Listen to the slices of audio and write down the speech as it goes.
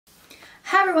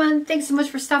Hi everyone, thanks so much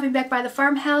for stopping back by the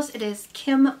farmhouse. It is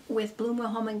Kim with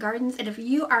Bloomwell Home and Gardens, and if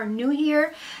you are new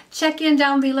here, check in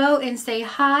down below and say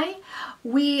hi.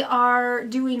 We are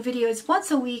doing videos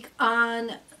once a week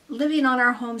on living on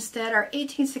our homestead, our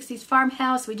 1860s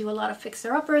farmhouse. We do a lot of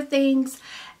fixer-upper things,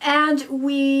 and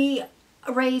we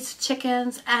raise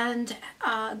chickens and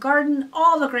garden,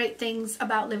 all the great things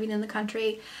about living in the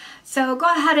country. So go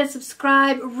ahead and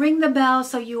subscribe, ring the bell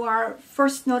so you are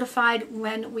first notified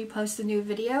when we post a new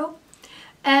video.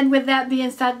 And with that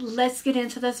being said, let's get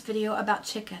into this video about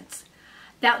chickens.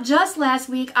 Now, just last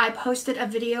week, I posted a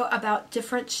video about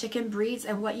different chicken breeds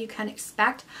and what you can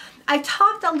expect. I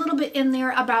talked a little bit in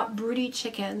there about broody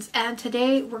chickens, and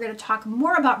today we're going to talk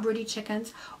more about broody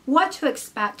chickens, what to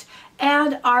expect,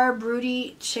 and our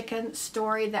broody chicken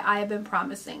story that I have been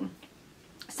promising.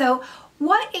 So,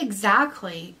 what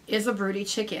exactly is a broody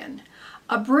chicken?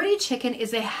 A broody chicken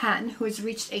is a hen who has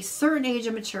reached a certain age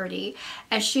of maturity,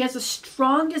 and she has a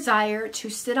strong desire to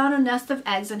sit on a nest of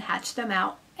eggs and hatch them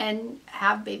out and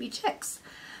have baby chicks.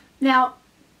 Now,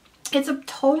 it's a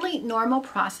totally normal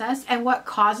process, and what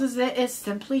causes it is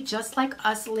simply just like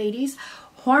us ladies,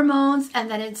 hormones and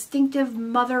that instinctive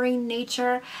mothering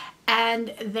nature,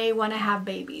 and they want to have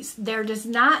babies. There does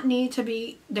not need to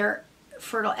be their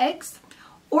fertile eggs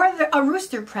or a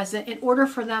rooster present in order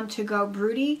for them to go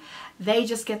broody. They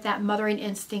just get that mothering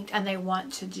instinct and they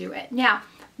want to do it. Now,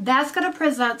 that's going to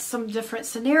present some different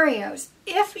scenarios.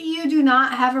 If you do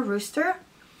not have a rooster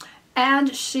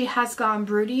and she has gone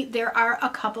broody, there are a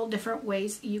couple different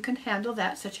ways you can handle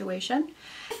that situation.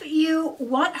 If you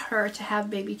want her to have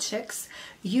baby chicks,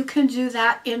 you can do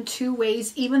that in two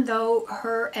ways. Even though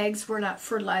her eggs were not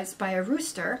fertilized by a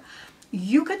rooster,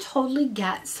 you could totally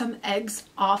get some eggs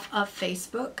off of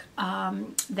Facebook.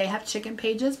 They have chicken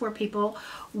pages where people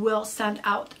will send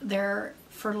out their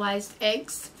fertilized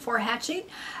eggs for hatching.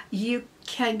 You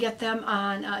can get them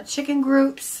on chicken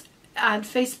groups on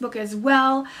Facebook as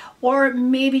well, or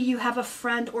maybe you have a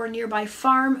friend or nearby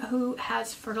farm who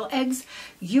has fertile eggs.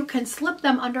 You can slip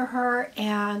them under her,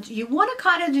 and you want to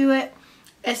kind of do it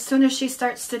as soon as she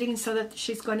starts sitting so that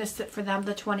she's going to sit for them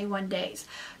the 21 days.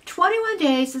 21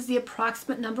 days is the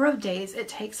approximate number of days it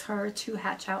takes her to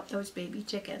hatch out those baby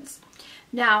chickens.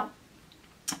 Now,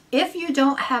 if you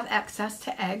don't have access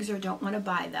to eggs or don't want to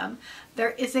buy them,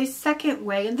 there is a second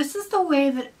way, and this is the way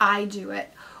that I do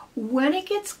it. When it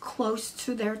gets close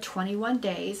to their 21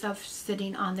 days of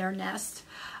sitting on their nest,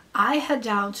 I head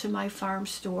down to my farm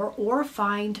store or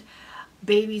find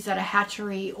babies at a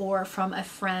hatchery or from a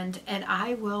friend, and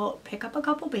I will pick up a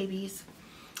couple babies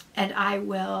and I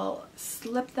will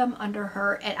slip them under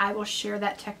her, and I will share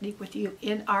that technique with you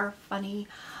in our funny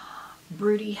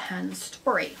Broody Hen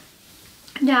story.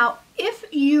 Now, if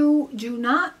you do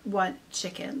not want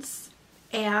chickens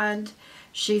and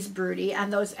she's broody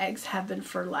and those eggs have been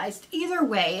fertilized, either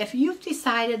way, if you've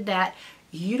decided that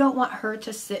you don't want her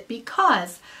to sit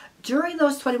because during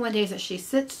those 21 days that she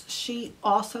sits, she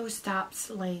also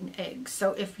stops laying eggs.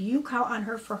 So if you count on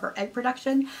her for her egg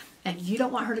production and you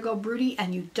don't want her to go broody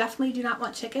and you definitely do not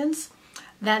want chickens,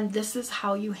 then this is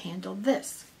how you handle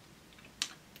this.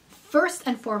 First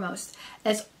and foremost,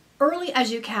 as early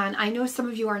as you can, I know some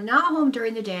of you are not home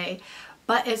during the day,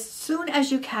 but as soon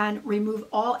as you can, remove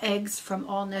all eggs from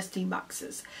all nesting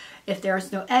boxes. If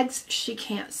there's no eggs, she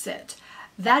can't sit.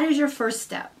 That is your first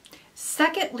step.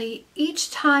 Secondly, each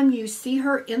time you see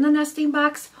her in the nesting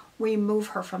box, remove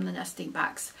her from the nesting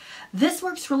box. This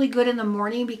works really good in the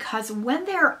morning because when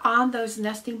they're on those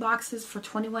nesting boxes for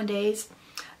 21 days,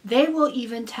 they will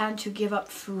even tend to give up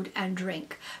food and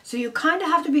drink. So you kind of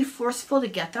have to be forceful to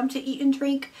get them to eat and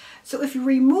drink. So if you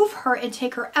remove her and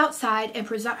take her outside and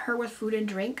present her with food and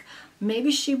drink,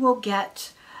 maybe she will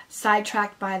get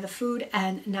sidetracked by the food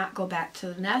and not go back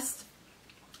to the nest.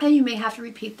 And you may have to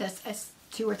repeat this as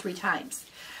 2 or 3 times.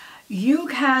 You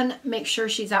can make sure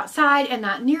she's outside and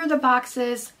not near the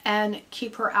boxes and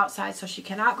keep her outside so she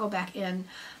cannot go back in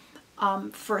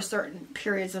for certain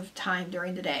periods of time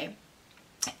during the day.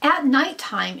 At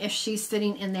nighttime, if she's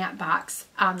sitting in that box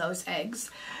on those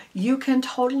eggs, you can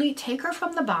totally take her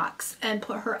from the box and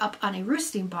put her up on a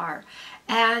roosting bar.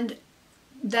 And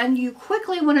then you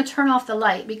quickly want to turn off the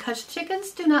light because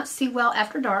chickens do not see well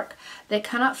after dark. They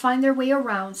cannot find their way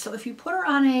around. So if you put her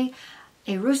on a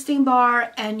roosting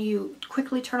bar and you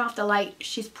quickly turn off the light,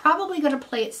 she's probably going to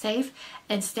play it safe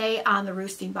and stay on the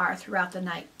roosting bar throughout the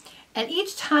night. And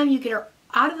each time you get her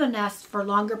out of the nest for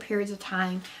longer periods of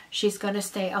time, she's going to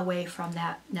stay away from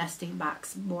that nesting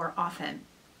box more often.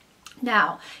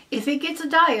 Now, if it gets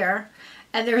dire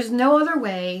and there's no other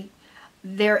way,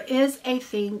 there is a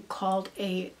thing called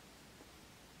a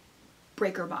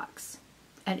breaker box.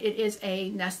 and it is a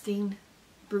nesting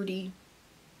broody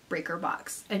breaker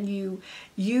box. And you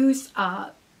use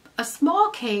a small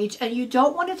cage, and you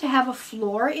don't want it to have a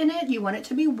floor in it. You want it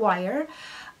to be wire.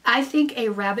 I think a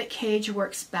rabbit cage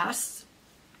works best.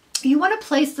 You want to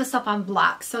place this up on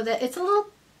blocks so that it's a little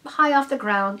high off the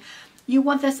ground. You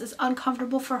want this as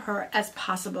uncomfortable for her as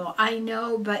possible. I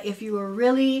know, but if you are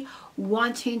really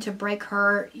wanting to break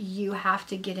her, you have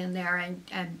to get in there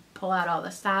and pull out all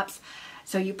the stops.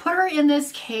 So you put her in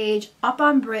this cage up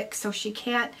on bricks so she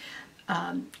can't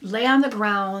lay on the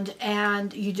ground,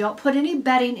 and you don't put any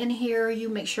bedding in here. You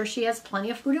make sure she has plenty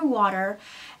of food and water,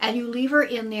 and you leave her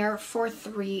in there for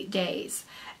 3 days.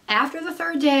 After the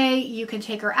 3rd day, you can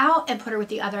take her out and put her with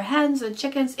the other hens and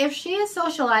chickens. If she is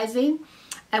socializing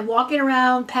and walking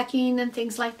around, pecking and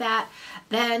things like that,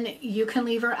 then you can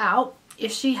leave her out.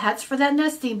 If she heads for that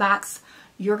nesting box,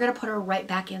 you're going to put her right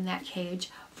back in that cage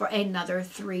for another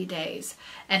 3 days.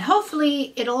 And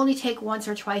hopefully it'll only take once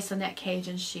or twice in that cage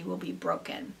and she will be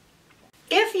broken.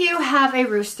 If you have a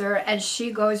rooster and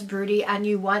she goes broody and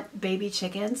you want baby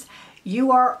chickens,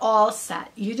 you are all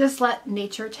set. You just let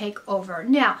nature take over.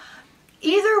 Now,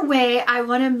 either way, I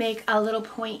want to make a little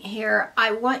point here.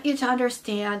 I want you to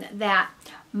understand that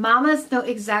mamas know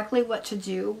exactly what to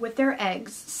do with their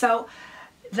eggs. So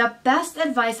the best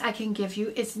advice I can give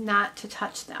you is not to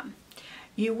touch them.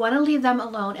 You want to leave them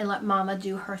alone and let mama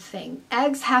do her thing.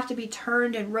 Eggs have to be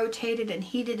turned and rotated and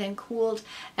heated and cooled,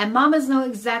 and mamas know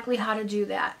exactly how to do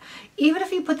that. Even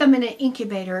if you put them in an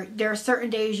incubator, there are certain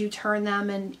days you turn them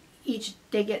and each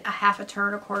they get a half a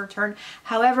turn, a quarter turn,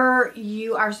 however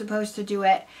you are supposed to do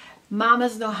it.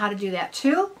 Mamas know how to do that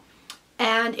too.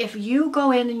 And if you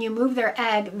go in and you move their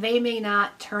egg, they may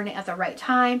not turn it at the right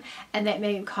time, and that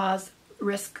may cause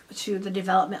risk to the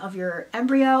development of your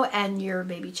embryo and your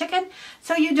baby chicken.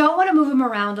 So you don't want to move them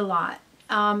around a lot.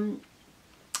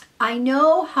 I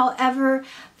know, however,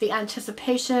 the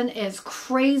anticipation is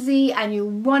crazy and you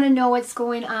want to know what's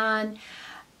going on.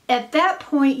 At that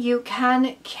point, you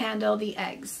can candle the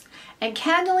eggs. And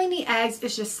candling the eggs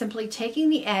is just simply taking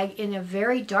the egg in a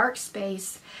very dark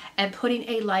space and putting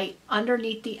a light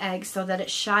underneath the egg so that it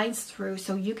shines through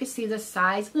so you can see the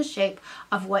size and the shape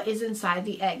of what is inside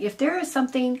the egg. If there is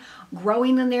something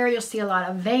growing in there, you'll see a lot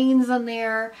of veins in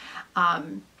there.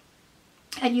 And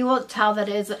you will tell that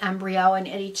it is an embryo, and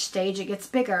at each stage it gets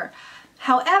bigger.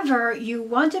 However, you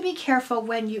want to be careful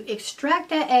when you extract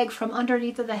that egg from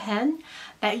underneath of the hen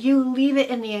that you leave it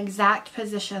in the exact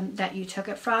position that you took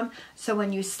it from. So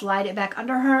when you slide it back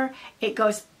under her, it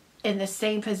goes in the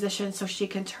same position so she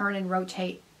can turn and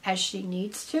rotate as she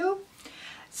needs to.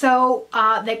 So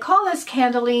they call this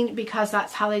candling because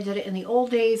that's how they did it in the old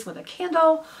days with a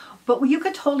candle. But you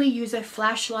could totally use a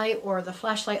flashlight or the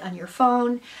flashlight on your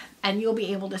phone, and you'll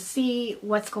be able to see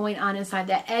what's going on inside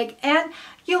that egg, and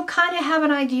you'll kind of have an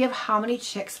idea of how many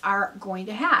chicks are going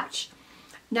to hatch.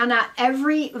 Now, not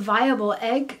every viable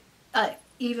egg,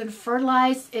 even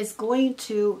fertilized, is going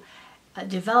to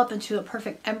develop into a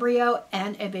perfect embryo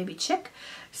and a baby chick.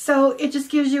 So it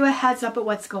just gives you a heads up of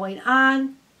what's going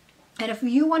on. And if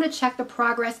you want to check the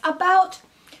progress about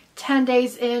 10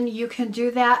 days in, you can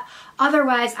do that.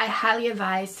 Otherwise, I highly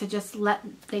advise to just let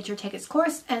nature take its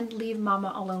course and leave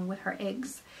mama alone with her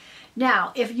eggs.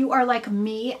 Now, if you are like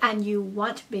me and you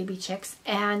want baby chicks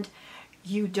and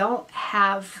you don't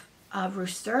have a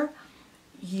rooster,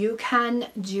 you can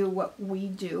do what we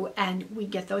do, and we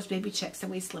get those baby chicks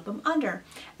and we slip them under.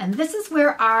 And this is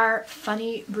where our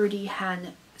funny Broody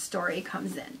Hen story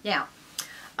comes in. Now,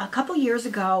 a couple years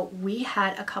ago, we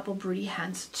had a couple Broody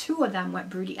hens. 2 of them went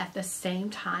broody at the same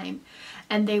time,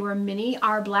 and they were Minnie,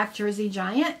 our black Jersey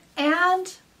giant,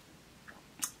 and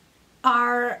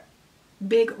our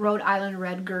big Rhode Island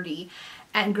red Gertie.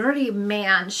 And Gertie,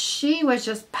 man, she was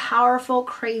just powerful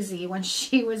crazy when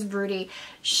she was broody.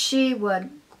 She would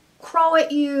crow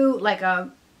at you like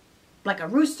a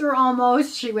rooster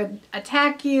almost. She would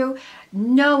attack you.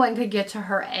 No one could get to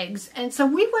her eggs. And so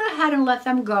we went ahead and let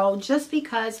them go just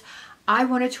because I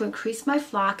wanted to increase my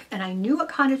flock and I knew what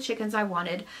kind of chickens I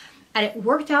wanted. And it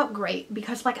worked out great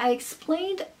because, like I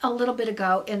explained a little bit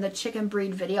ago in the chicken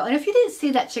breed video, and if you didn't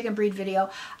see that chicken breed video,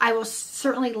 I will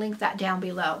certainly link that down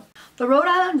below. The Rhode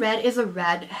Island Red is a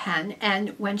red hen,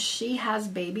 and when she has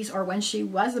babies, or when she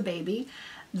was a baby,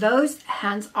 those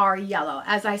hens are yellow.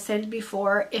 As I said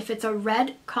before, if it's a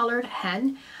red colored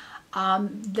hen,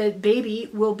 the baby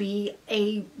will be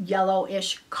a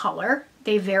yellowish color.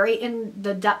 They vary in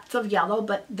the depth of yellow,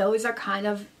 but those are kind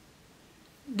of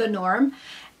the norm.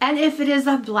 And if it is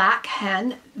a black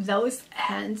hen, those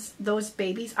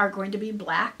babies are going to be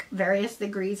black, various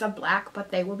degrees of black,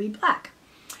 but they will be black.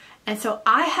 And so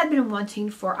I had been wanting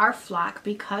for our flock,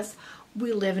 because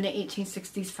we live in an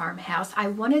 1860s farmhouse, I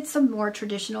wanted some more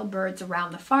traditional birds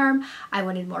around the farm. I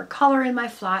wanted more color in my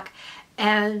flock.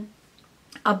 And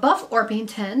a Buff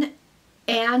Orpington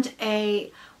and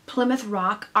a Plymouth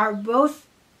Rock are both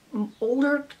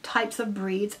older types of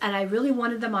breeds, and I really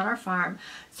wanted them on our farm.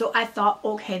 So I thought,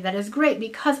 okay, that is great,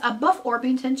 because a Buff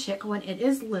Orpington chick, when it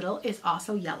is little, is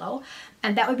also yellow,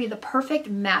 and that would be the perfect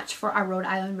match for our Rhode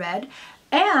Island Red.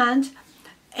 And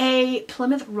a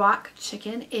Plymouth Rock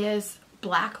chicken is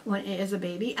black when it is a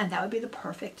baby, and that would be the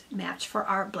perfect match for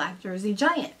our Black Jersey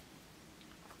Giant.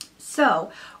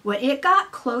 So when it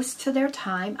got close to their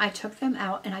time, I took them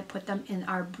out and I put them in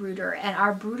our brooder. And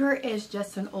our brooder is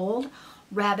just an old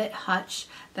rabbit hutch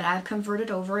that I've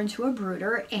converted over into a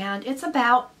brooder, and it's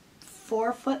about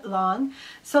 4 foot long.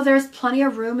 So there's plenty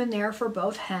of room in there for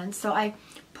both hens. So I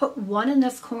put one in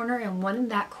this corner and one in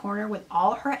that corner with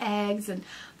all her eggs and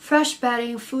fresh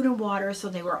bedding, food and water, so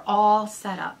they were all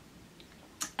set up.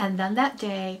 And then that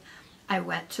day I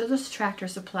went to this Tractor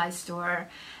Supply store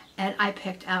and I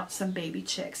picked out some baby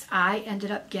chicks. I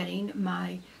ended up getting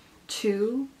my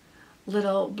 2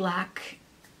 little black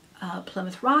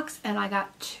Plymouth Rocks, and I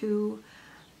got 2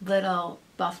 little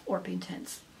Buff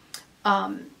Orpingtons.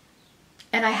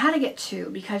 And I had to get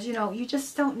 2 because, you know, you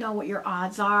just don't know what your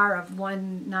odds are of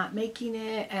one not making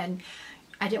it, and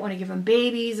I didn't want to give them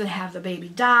babies and have the baby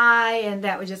die, and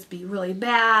that would just be really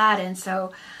bad. And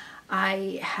so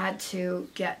I had to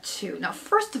get 2. Now,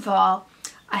 first of all,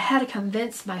 I had to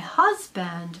convince my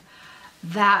husband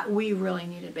that we really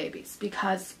needed babies,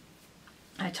 because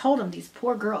I told him these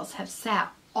poor girls have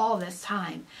sat all this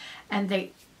time and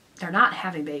they're not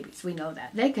having babies. We know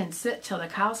that. They can sit till the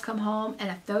cows come home, and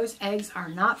if those eggs are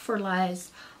not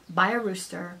fertilized by a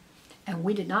rooster, and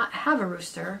we did not have a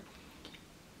rooster,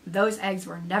 those eggs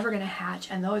were never going to hatch,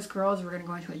 and those girls were going to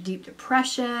go into a deep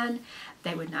depression.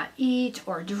 They would not eat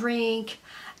or drink,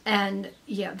 and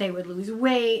yeah, they would lose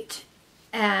weight,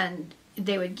 and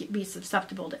they would be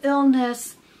susceptible to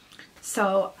illness.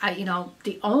 So you know,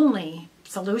 the only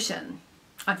solution,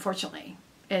 unfortunately,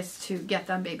 is to get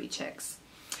them baby chicks.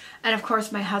 And of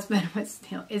course my husband was,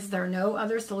 you know, is there no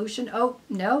other solution? Oh,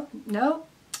 no,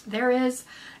 there is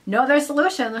no other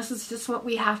solution. This is just what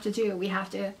we have to do. We have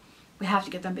to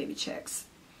get them baby chicks.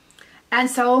 And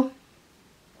so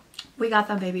we got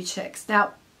them baby chicks.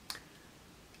 Now,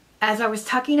 as I was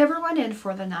tucking everyone in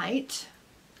for the night,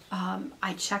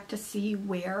 I checked to see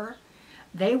where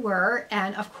they were,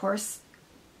 and of course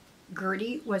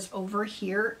Gertie was over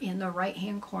here in the right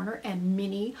hand corner, and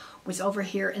Minnie was over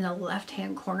here in the left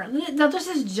hand corner. Now this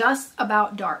is just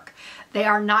about dark. They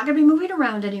are not going to be moving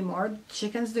around anymore.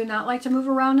 Chickens do not like to move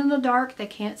around in the dark. They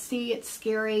can't see. It's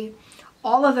scary.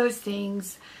 All of those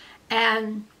things.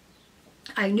 And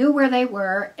I knew where they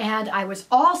were, and I was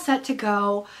all set to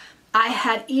go. I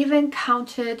had even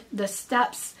counted the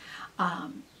steps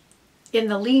in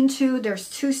the lean-to. There's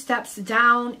 2 steps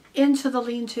down into the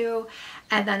lean-to,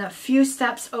 and then a few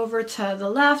steps over to the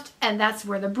left, and that's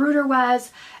where the brooder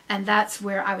was, and that's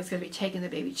where I was going to be taking the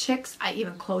baby chicks. I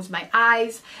even closed my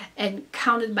eyes and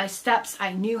counted my steps.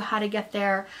 I knew how to get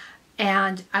there,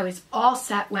 and I was all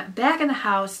set. Went back in the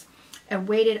house and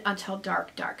waited until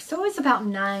dark. So it was about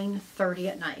 9:30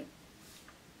 at night.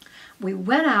 We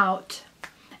went out,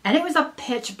 and it was a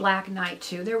pitch black night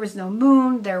too. There was no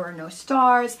moon, there were no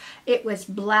stars. It was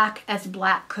black as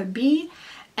black could be.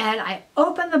 And I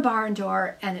opened the barn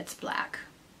door, and it's black.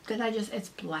 It's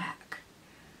black.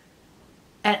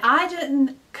 And I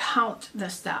didn't count the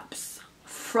steps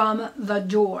from the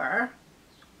door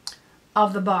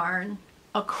of the barn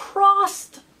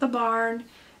across the barn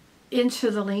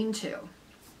into the lean-to.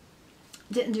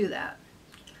 Didn't do that.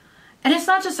 And it's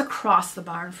not just across the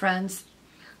barn, friends.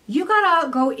 You gotta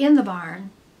go in the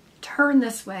barn, turn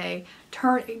this way,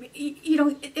 turn, you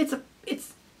know, it's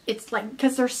like,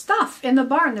 because there's stuff in the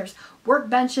barn. There's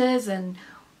workbenches and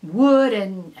wood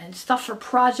and stuff for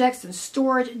projects and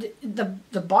storage.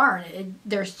 The barn,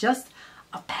 there's just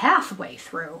a pathway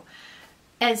through.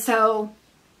 And so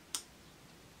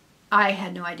I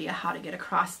had no idea how to get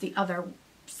across the other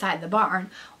side of the barn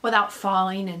without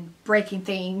falling and breaking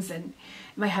things. And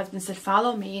my husband said,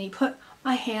 follow me. And he put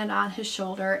my hand on his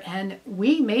shoulder, and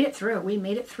we made it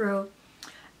through.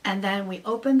 And then we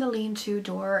opened the lean-to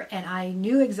door, and I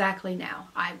knew exactly now.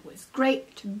 I was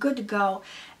good to go.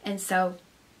 And so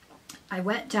I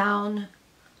went down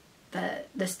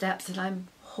the steps, and I'm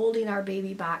holding our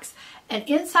baby box. And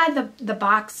inside the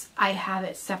box, I have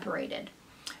it separated.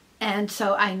 And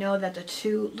so I know that the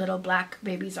 2 little black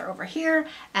babies are over here,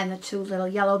 and the 2 little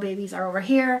yellow babies are over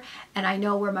here. And I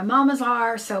know where my mamas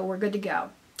are, so we're good to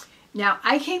go. Now,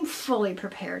 I came fully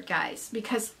prepared, guys,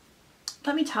 because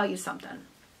let me tell you something.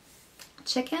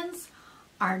 Chickens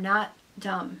are not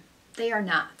dumb. They are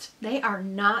not. They are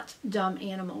not dumb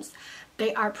animals.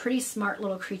 They are pretty smart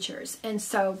little creatures. And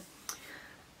so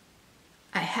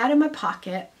I had in my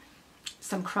pocket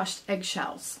some crushed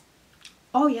eggshells.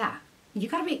 Oh yeah, you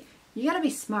gotta be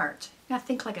smart. You gotta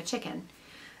think like a chicken.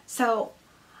 So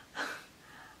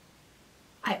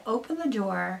I open the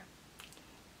door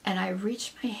and I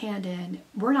reach my hand in.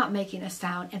 We're not making a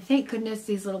sound, and thank goodness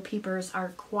these little peepers are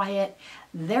quiet.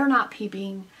 They're not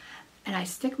peeping. And I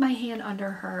stick my hand under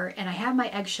her, and I have my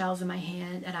eggshells in my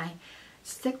hand, and I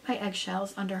stick my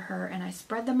eggshells under her, and I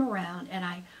spread them around, and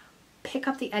I pick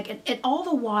up the egg, and all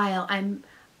the while I'm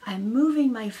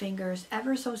moving my fingers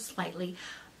ever so slightly,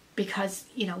 because,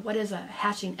 you know, what does a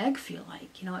hatching egg feel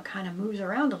like? You know, it kind of moves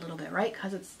around a little bit, right?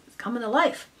 Because it's coming to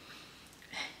life.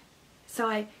 So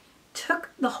I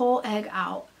took the whole egg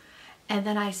out, and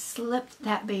then I slipped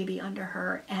that baby under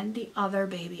her and the other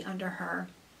baby under her.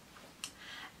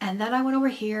 And then I went over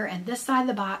here, and this side of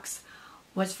the box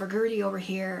was for Gertie over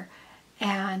here,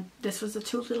 and this was the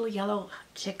two little yellow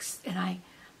chicks, and I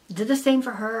did the same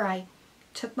for her. I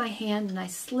took my hand and I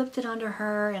slipped it under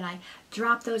her, and I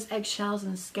dropped those eggshells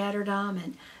and scattered them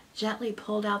and gently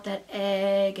pulled out that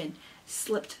egg and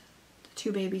slipped the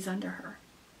two babies under her.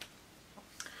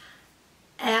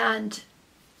 And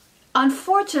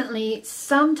unfortunately,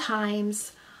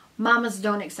 sometimes mamas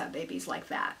don't accept babies like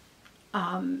that.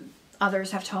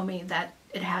 Others have told me that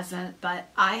it hasn't, but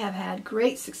I have had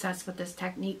great success with this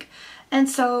technique. And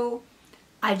so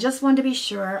I just wanted to be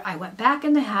sure. I went back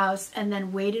in the house and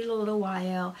then waited a little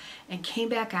while and came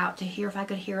back out to hear if I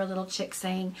could hear a little chick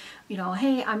saying, you know,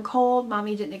 hey, I'm cold,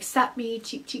 mommy didn't accept me,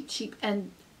 cheep, cheep, cheep. And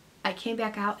I came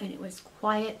back out and it was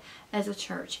quiet as a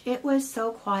church. It was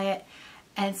so quiet.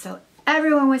 And so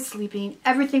everyone was sleeping.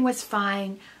 Everything was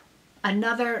fine.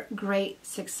 Another great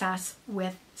success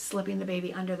with slipping the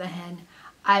baby under the hen.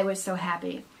 I was so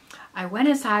happy. I went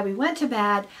inside, we went to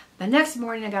bed. The next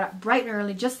morning I got up bright and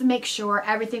early just to make sure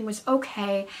everything was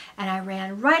okay. And I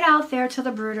ran right out there to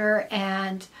the brooder,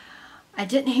 and I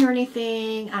didn't hear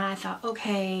anything. And I thought,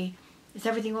 okay, is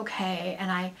everything okay?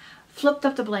 And I flipped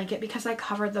up the blanket because I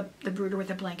covered the brooder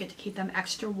with a blanket to keep them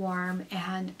extra warm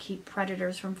and keep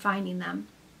predators from finding them.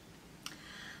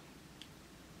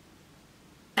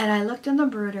 And I looked in the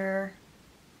brooder,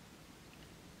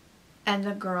 and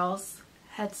the girls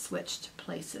had switched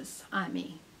places on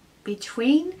me.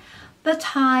 Between the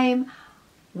time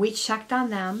we checked on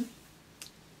them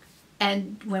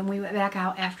and when we went back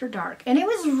out after dark. And it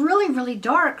was really, really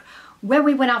dark when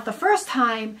we went out the first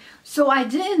time, so I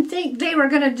didn't think they were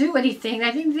going to do anything.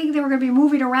 I didn't think they were going to be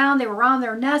moving around. They were on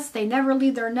their nest. They never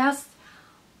leave their nest.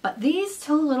 But these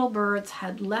two little birds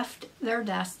had left their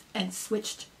nest and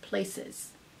switched places.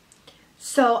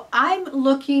 So I'm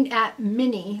looking at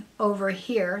Minnie over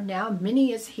here. Now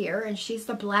Minnie is here, and she's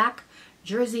the black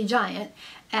Jersey Giant.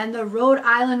 And the Rhode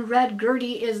Island Red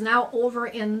Gertie is now over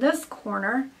in this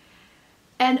corner.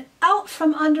 And out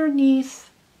from underneath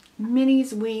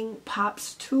Minnie's wing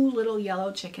pops two little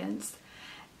yellow chickens.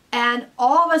 And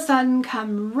all of a sudden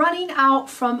come running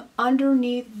out from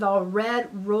underneath the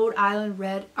red Rhode Island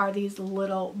Red are these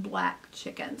little black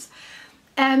chickens.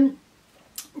 And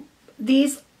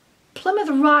these Plymouth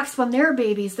Rocks, when they're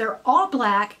babies, they're all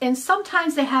black, and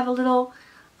sometimes they have a little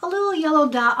yellow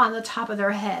dot on the top of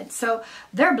their head. So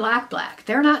they're black.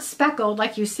 They're not speckled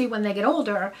like you see when they get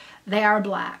older. They are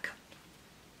black.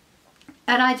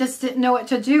 And I just didn't know what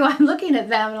to do. I'm looking at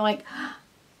them and I'm like,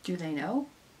 do they know?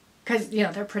 Because, you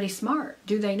know, they're pretty smart.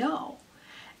 Do they know?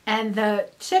 And the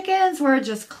chickens were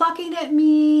just clucking at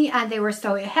me, and they were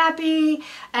so happy,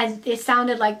 and it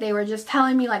sounded like they were just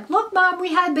telling me, like, look, Mom,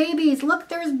 we had babies. Look,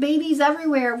 there's babies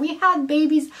everywhere. We had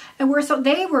babies, and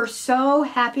they were so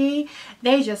happy.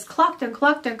 They just clucked and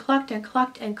clucked and clucked and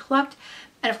clucked and clucked.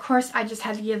 And of course, I just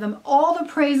had to give them all the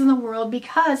praise in the world,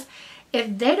 because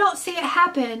if they don't see it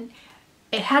happen,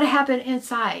 it had to happen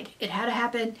inside. It had to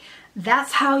happen.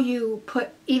 That's how you put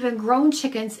even grown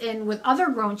chickens in with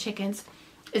other grown chickens,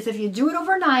 is if you do it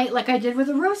overnight, like I did with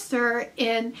the rooster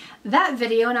in that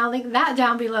video, and I'll link that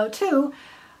down below too.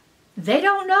 They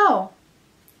don't know,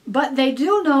 but they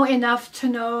do know enough to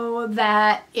know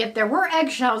that if there were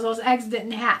eggshells, those eggs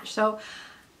didn't hatch. So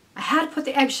I had to put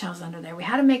the eggshells under there. We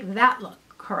had to make that look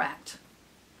correct.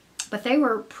 But they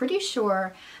were pretty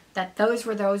sure that those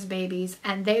were those babies,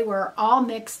 and they were all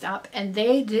mixed up, and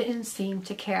they didn't seem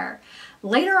to care.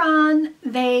 Later on,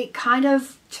 they kind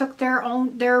of took their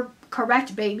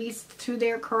correct babies to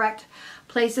their correct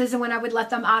places, and when I would let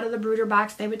them out of the brooder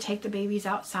box, they would take the babies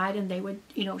outside and they would,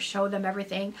 you know, show them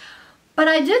everything. But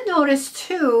I did notice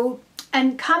too,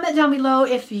 and comment down below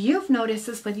if you've noticed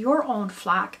this with your own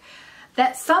flock,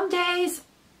 that some days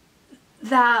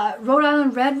the Rhode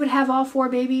Island Red would have all 4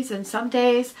 babies, and some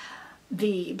days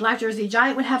the Black Jersey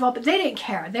Giant would have all, but they didn't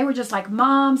care. They were just like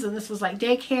moms, and this was like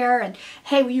daycare, and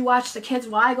hey, will you watch the kids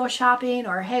while I go shopping?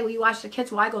 Or hey, will you watch the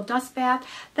kids while I go dust bath?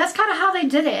 That's kind of how they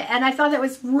did it, and I thought that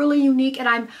was really unique, and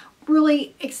I'm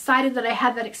really excited that I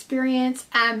had that experience,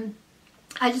 and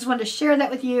I just wanted to share that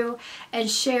with you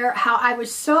and share how I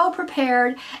was so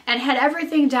prepared and had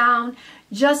everything down,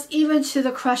 just even to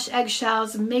the crushed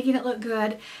eggshells, making it look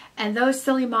good. And those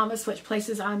silly mamas switched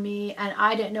places on me, and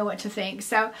I didn't know what to think.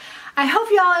 So I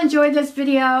hope you all enjoyed this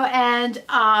video, and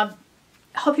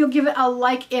hope you'll give it a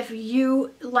like if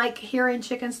you like hearing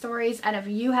chicken stories, and if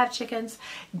you have chickens,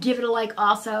 give it a like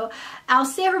also. I'll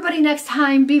see everybody next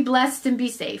time. Be blessed and be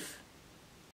safe.